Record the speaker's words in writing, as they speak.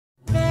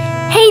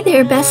Hey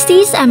there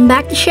besties, I'm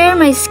back to share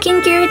my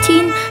skincare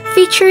routine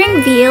featuring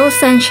VL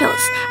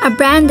Essentials, a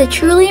brand that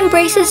truly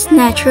embraces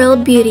natural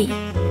beauty.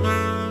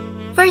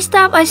 First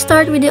up, I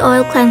start with the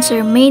oil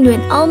cleanser made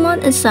with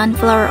almond and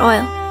sunflower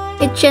oil.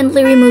 It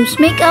gently removes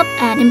makeup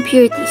and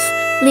impurities,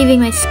 leaving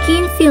my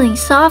skin feeling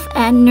soft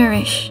and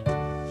nourished.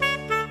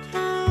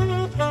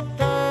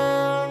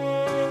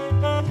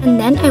 And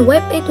then I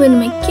wipe it with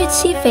my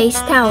cutesy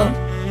face towel.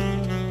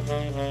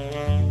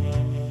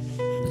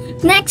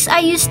 Next, I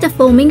use the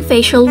foaming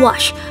facial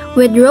wash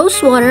with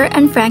rose water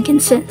and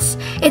frankincense.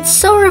 It's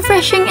so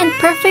refreshing and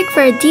perfect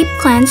for a deep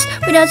cleanse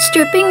without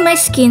stripping my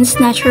skin's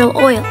natural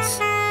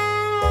oils.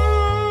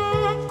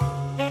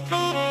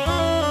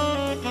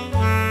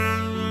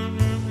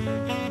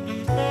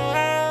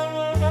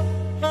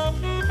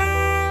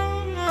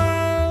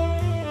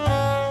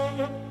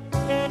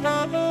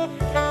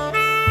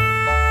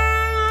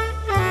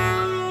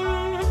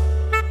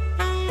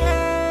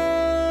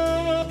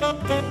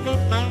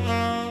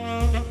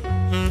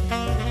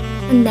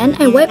 And then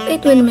I wipe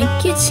it with my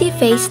cutesy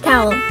face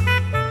towel.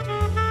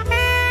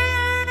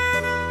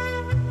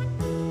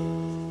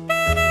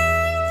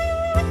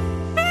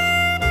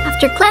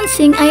 After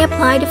cleansing, I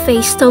apply the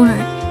face toner,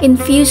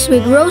 infused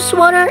with rose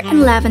water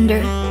and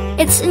lavender.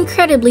 It's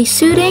incredibly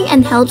soothing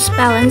and helps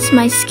balance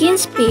my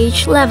skin's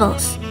pH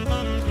levels.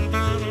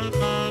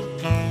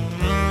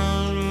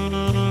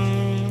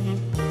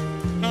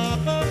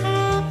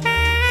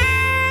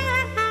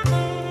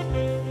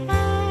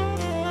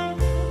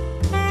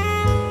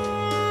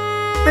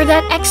 For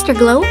that extra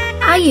glow,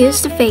 I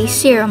use the face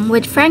serum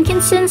with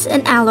frankincense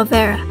and aloe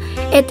vera.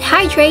 It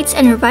hydrates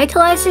and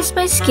revitalizes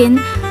my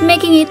skin,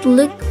 making it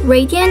look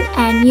radiant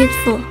and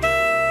youthful.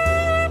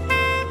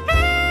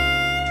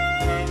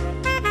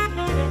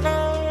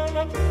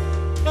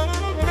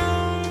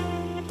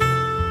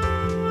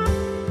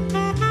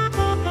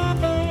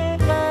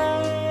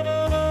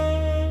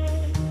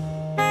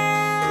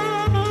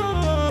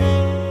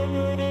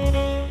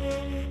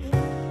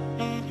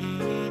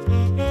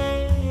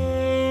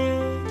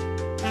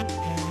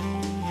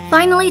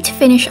 Finally, to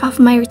finish off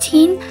my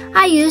routine,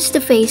 I use the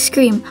face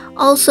cream,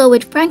 also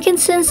with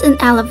frankincense and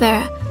aloe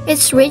vera.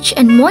 It's rich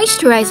and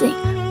moisturizing,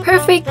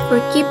 perfect for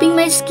keeping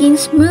my skin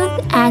smooth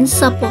and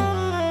supple.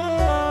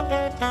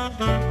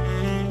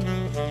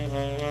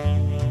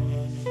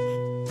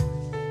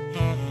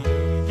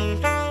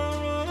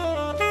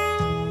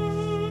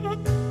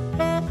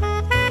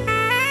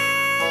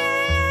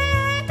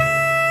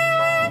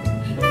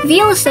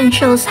 VL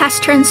Essentials has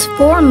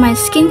transformed my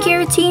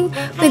skincare routine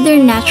with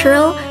their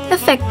natural,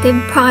 effective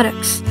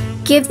products.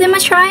 Give them a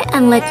try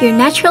and let your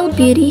natural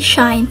beauty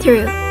shine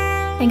through.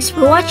 Thanks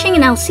for watching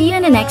and I'll see you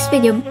in the next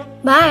video.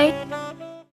 Bye!